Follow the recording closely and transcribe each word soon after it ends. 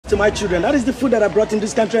to my children. That is the food that I brought in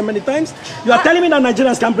this country many times. You are telling me that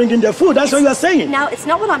Nigerians can bring in their food. That's what you are saying. No, it's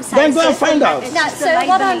not what I'm saying. Then go and find out. No, so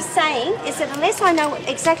what I'm saying is that unless I know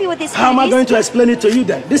exactly what this food is... How am I going to explain it to you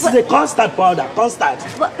then? This is a custard powder, custard.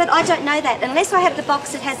 But I don't know that. Unless I have the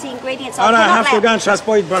box that has the ingredients, I have to go and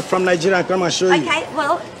transport it from Nigeria and come and show you. Okay,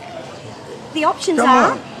 well, the options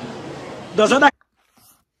are... Does other...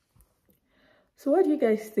 So what do you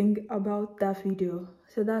guys think about that video?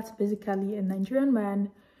 So that's basically a Nigerian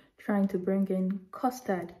man trying to bring in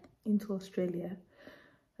custard into Australia.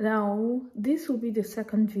 Now, this will be the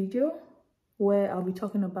second video where I'll be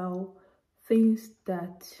talking about things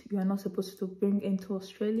that you are not supposed to bring into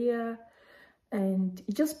Australia, and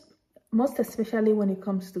just most especially when it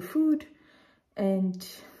comes to food and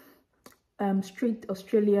strict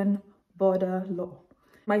Australian border law.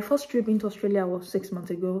 My first trip into Australia was 6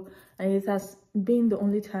 months ago, and it has been the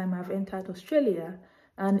only time I've entered Australia.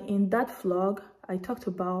 And in that vlog, I talked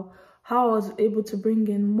about how I was able to bring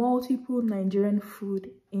in multiple Nigerian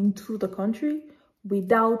food into the country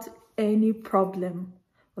without any problem.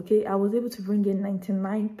 Okay, I was able to bring in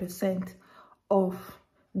 99% of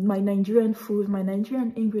my Nigerian food, my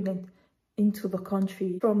Nigerian ingredient into the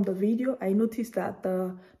country. From the video, I noticed that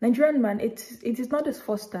the Nigerian man, it is not his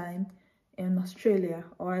first time in Australia,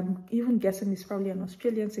 or I'm even guessing he's probably an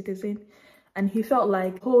Australian citizen, and he felt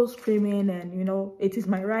like whole screaming and, you know, it is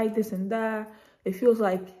my right, this and that. It feels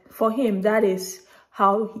like for him that is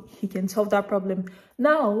how he can solve that problem.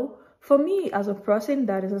 Now, for me as a person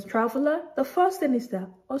that is a traveler, the first thing is that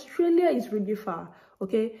Australia is really far.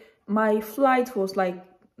 Okay, my flight was like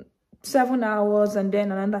 7 hours and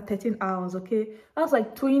then another 13 hours. Okay, that's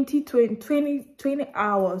like 20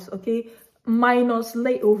 hours. Okay, minus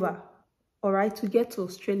layover, all right, to get to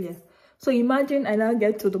Australia. So imagine I now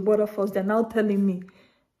get to the border first, they're now telling me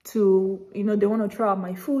to, you know, they want to try out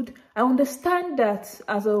my food. I understand that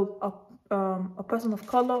as a person of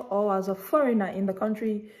color or as a foreigner in the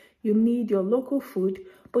country, you need your local food,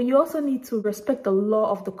 but you also need to respect the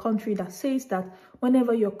law of the country that says that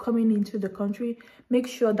whenever you're coming into the country, make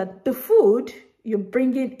sure that the food you're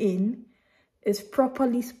bringing in is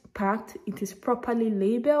properly packed, it is properly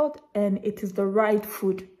labeled, and it is the right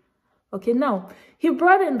food. Okay, now, he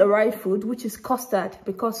brought in the right food, which is custard,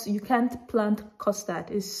 because you can't plant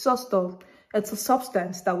custard. It's a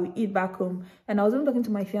substance that we eat back home. And I was even talking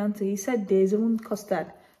to my fiance, he said there's even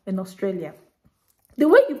custard in Australia. The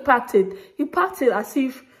way he packed it as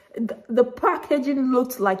if the packaging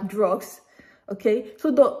looked like drugs. Okay,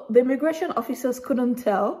 so the immigration officers couldn't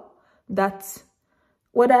tell that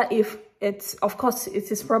whether if it's, of course,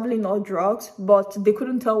 it is probably not drugs, but they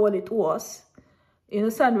couldn't tell what it was. You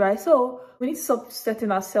understand, right? So we need to stop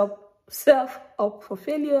setting ourselves up for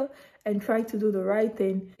failure and try to do the right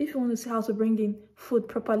thing. If you want to see how to bring in food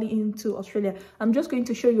properly into Australia, I'm just going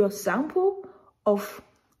to show you a sample of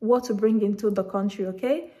what to bring into the country.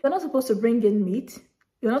 Okay, you're not supposed to bring in meat,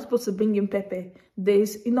 you're not supposed to bring in pepper.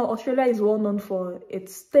 There's, you know, Australia is well known for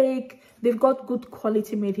its steak. They've got good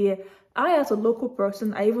quality meat here. I, as a local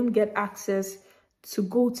person, I even get access to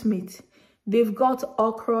goat meat. They've got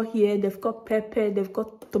okra here, they've got pepper, they've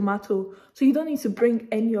got tomato. So you don't need to bring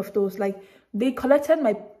any of those. Like, they collected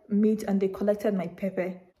my meat and they collected my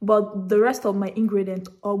pepper, but the rest of my ingredients,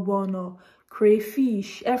 ogbono,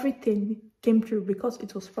 crayfish, everything came through because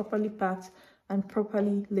it was properly packed and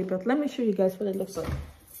properly labeled. Let me show you guys what it looks like.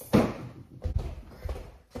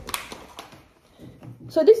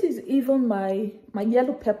 So this is even my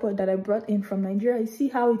yellow pepper that I brought in from Nigeria. You see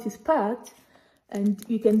how it is packed, and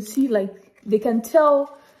you can see, like, they can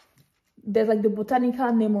tell there's like the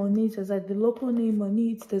botanical name on it, there's like the local name on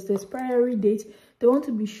it, there's the expiry date. They want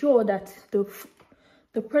to be sure that the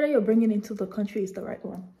product you're bringing into the country is the right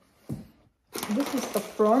one. This is the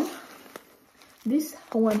front. This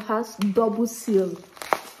one has double seal.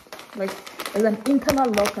 Like, there's an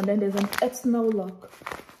internal lock and then there's an external lock.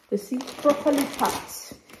 You see, properly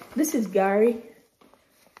packed. This is Gary.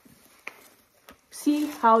 See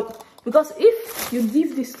how, because if you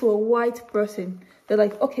give this to a white person, they're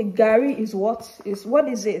like, okay, Gary is what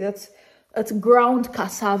is it? That's ground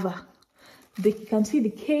cassava. You can see the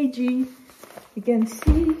kg, you can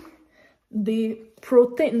see the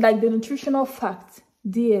protein, like the nutritional fact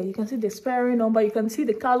there. You can see the expiry number, you can see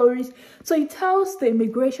the calories. So it tells the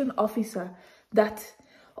immigration officer that,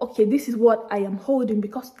 okay, this is what I am holding,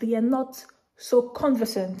 because they are not so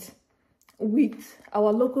conversant with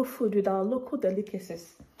our local food, with our local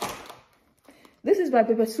delicacies. This is my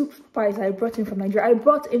pepper soup spice I brought in from Nigeria. I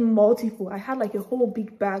brought in multiple. I had like a whole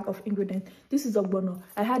big bag of ingredients. This is ogbono.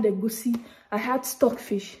 I had egusi. I had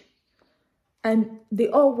stockfish. And they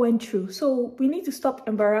all went through. So we need to stop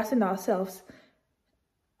embarrassing ourselves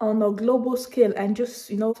on a global scale and just,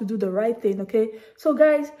 you know, to do the right thing. Okay, so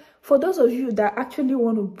guys, for those of you that actually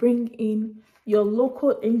want to bring in your local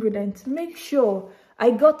ingredients, make sure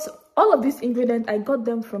I got all of these ingredients, I got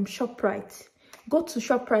them from ShopRite. Go to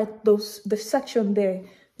ShopRite, the section there,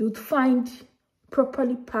 you'd find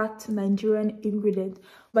properly packed Nigerian ingredients.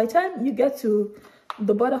 By the time you get to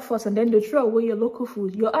the Waterfalls and then they throw away your local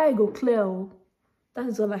food, your eye go clear. Oh. That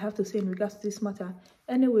is all I have to say in regards to this matter.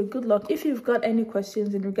 Anyway, good luck. If you've got any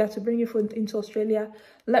questions in regards to bringing food into Australia,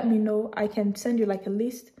 let me know. I can send you like a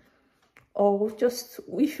list, or just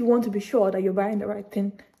if you want to be sure that you're buying the right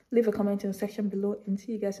thing, leave a comment in the section below, and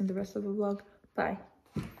see you guys in the rest of the vlog. Bye.